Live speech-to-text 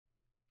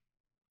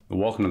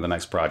Welcome to the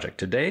next project.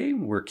 Today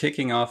we're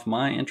kicking off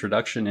my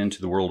introduction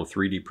into the world of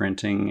 3D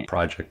printing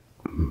project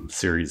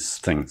series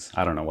things.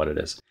 I don't know what it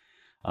is.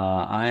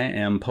 I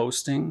am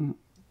posting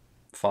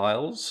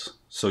files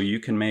so you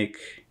can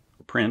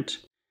print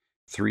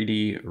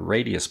 3D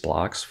radius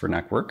blocks for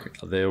neckwork.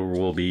 There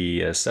will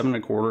be a 7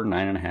 1/4,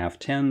 9 1/2,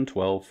 10,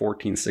 12,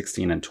 14,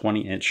 16, and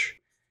 20 inch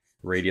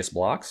radius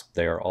blocks.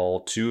 They are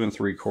all 2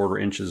 3/4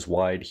 inches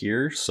wide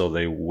here, so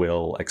they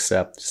will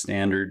accept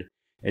standard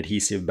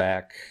adhesive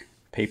back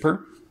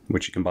paper,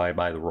 which you can buy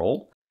by the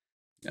roll.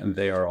 And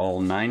they are all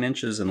 9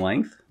 inches in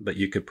length, but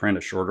you could print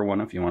a shorter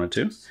one if you wanted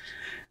to.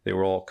 They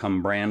will all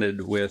come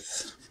branded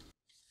with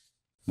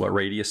what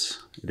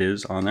radius it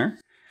is on there.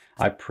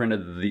 I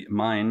printed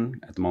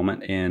mine at the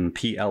moment in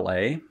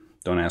PLA.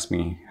 Don't ask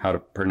me how to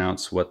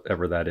pronounce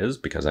whatever that is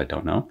because I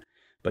don't know.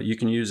 But you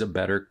can use a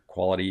better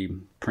quality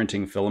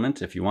printing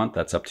filament if you want.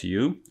 That's up to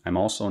you. I'm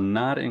also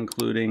not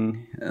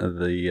including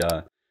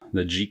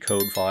the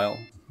G-code file,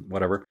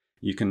 whatever.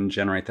 You can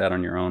generate that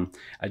on your own.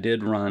 I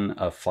did run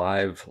a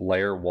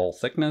 5-layer wall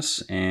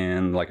thickness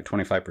and like a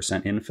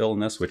 25% infill in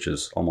this, which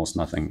is almost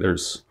nothing.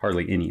 There's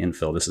hardly any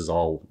infill. This is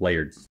all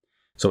layered.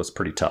 So it's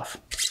pretty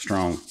tough,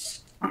 strong,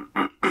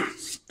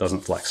 doesn't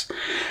flex.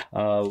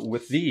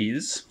 With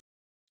these,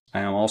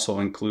 I am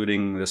also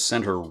including this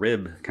center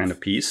rib kind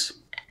of piece.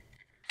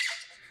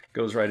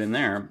 Goes right in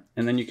there.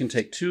 And then you can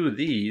take 2 of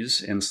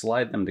these and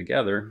slide them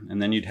together.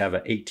 And then you'd have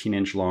an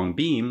 18-inch long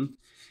beam,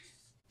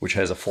 which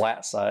has a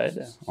flat side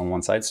on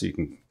one side, so you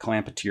can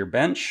clamp it to your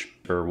bench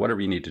or whatever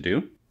you need to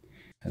do.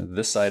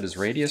 This side is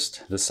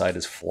radiused, this side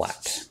is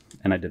flat.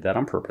 And I did that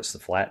on purpose. The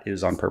flat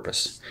is on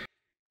purpose.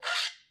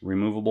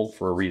 Removable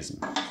for a reason.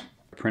 I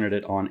printed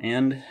it on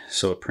end,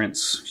 so it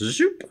prints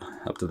zoop,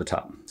 up to the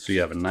top. So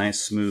you have a nice,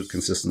 smooth,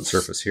 consistent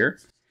surface here.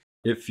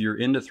 If you're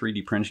into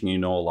 3D printing and you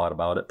know a lot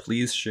about it,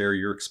 please share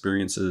your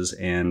experiences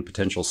and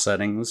potential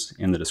settings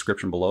in the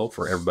description below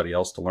for everybody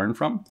else to learn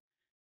from.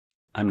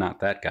 I'm not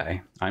that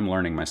guy. I'm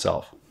learning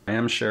myself. I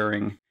am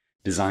sharing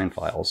design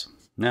files.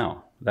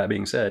 Now, that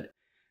being said,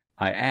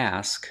 I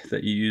ask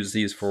that you use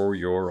these for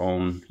your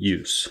own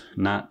use,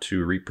 not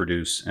to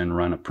reproduce and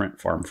run a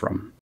print farm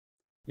from.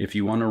 If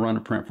you want to run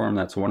a print farm,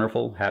 that's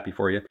wonderful. Happy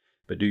for you.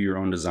 But do your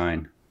own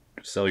design.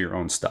 Sell your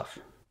own stuff.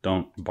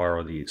 Don't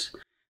borrow these.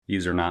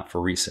 These are not for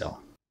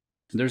resale.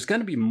 There's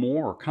going to be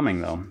more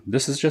coming, though.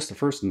 This is just the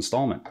first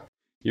installment.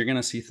 You're going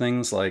to see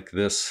things like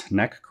this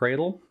neck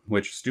cradle,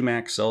 which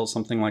StewMac sells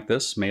something like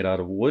this made out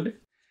of wood.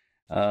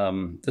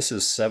 This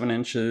is 7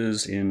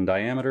 inches in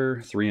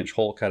diameter, 3-inch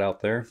hole cut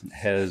out there. It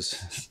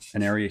has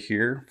an area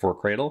here for a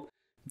cradle.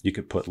 You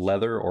could put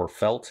leather or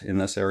felt in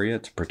this area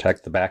to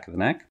protect the back of the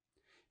neck.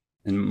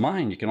 In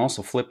mine, you can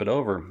also flip it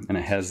over, and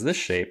it has this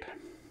shape,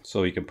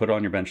 so you can put it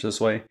on your bench this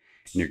way,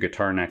 and your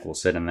guitar neck will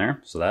sit in there,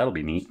 so that'll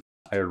be neat.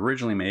 I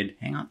originally made,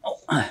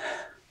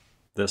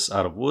 this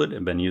out of wood.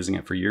 I've been using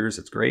it for years.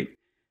 It's great.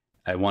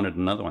 I wanted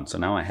another one, so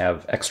now I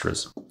have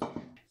extras.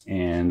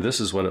 And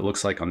this is what it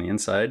looks like on the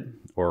inside,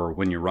 or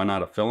when you run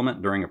out of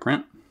filament during a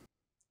print.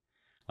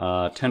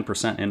 10%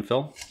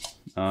 infill,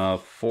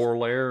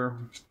 4-layer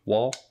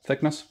wall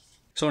thickness.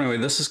 So anyway,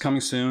 this is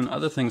coming soon.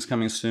 Other things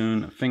coming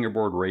soon,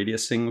 Fingerboard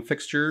radiusing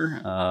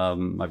fixture.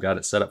 I've got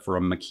it set up for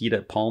a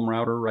Makita palm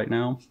router right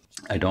now.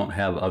 I don't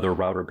have other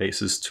router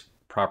bases to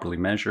properly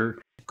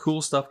measure.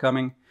 Cool stuff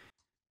coming,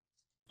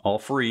 all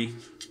free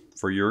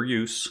for your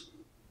use.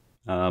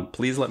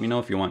 Please let me know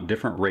if you want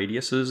different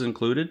radiuses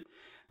included.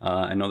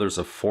 I know there's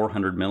a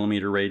 400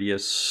 millimeter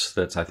radius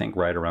that's I think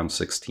right around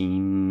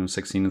 16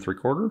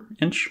 3/4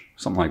 inch,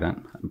 something like that.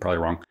 I'm probably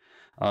wrong.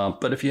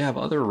 But if you have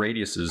other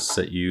radiuses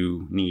that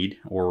you need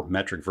or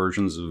metric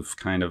versions of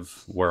kind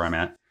of where I'm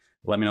at,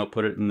 let me know,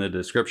 put it in the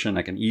description.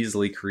 I can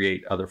easily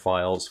create other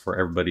files for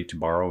everybody to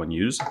borrow and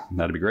use.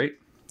 That'd be great.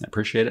 I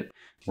appreciate it.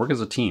 Work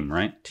as a team,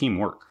 right?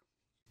 Teamwork.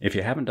 If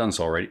you haven't done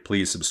so already,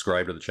 please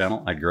subscribe to the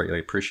channel. I'd greatly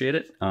appreciate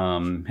it.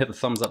 Hit the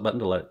thumbs up button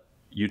to let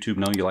YouTube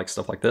know you like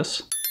stuff like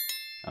this.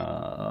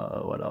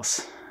 What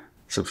else?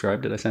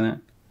 Subscribe, did I say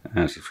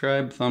that?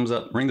 Subscribe, thumbs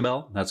up, ring the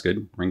bell. That's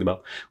good, ring the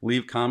bell.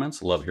 Leave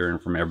comments. Love hearing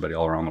from everybody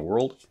all around the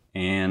world.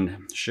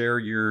 And share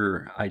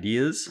your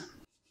ideas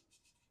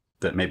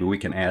that maybe we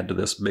can add to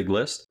this big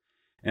list.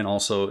 And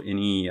also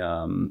any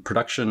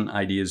production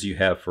ideas you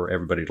have for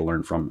everybody to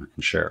learn from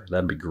and share.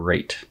 That'd be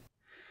great.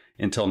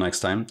 Until next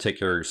time, take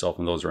care of yourself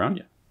and those around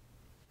you.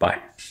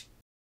 Bye.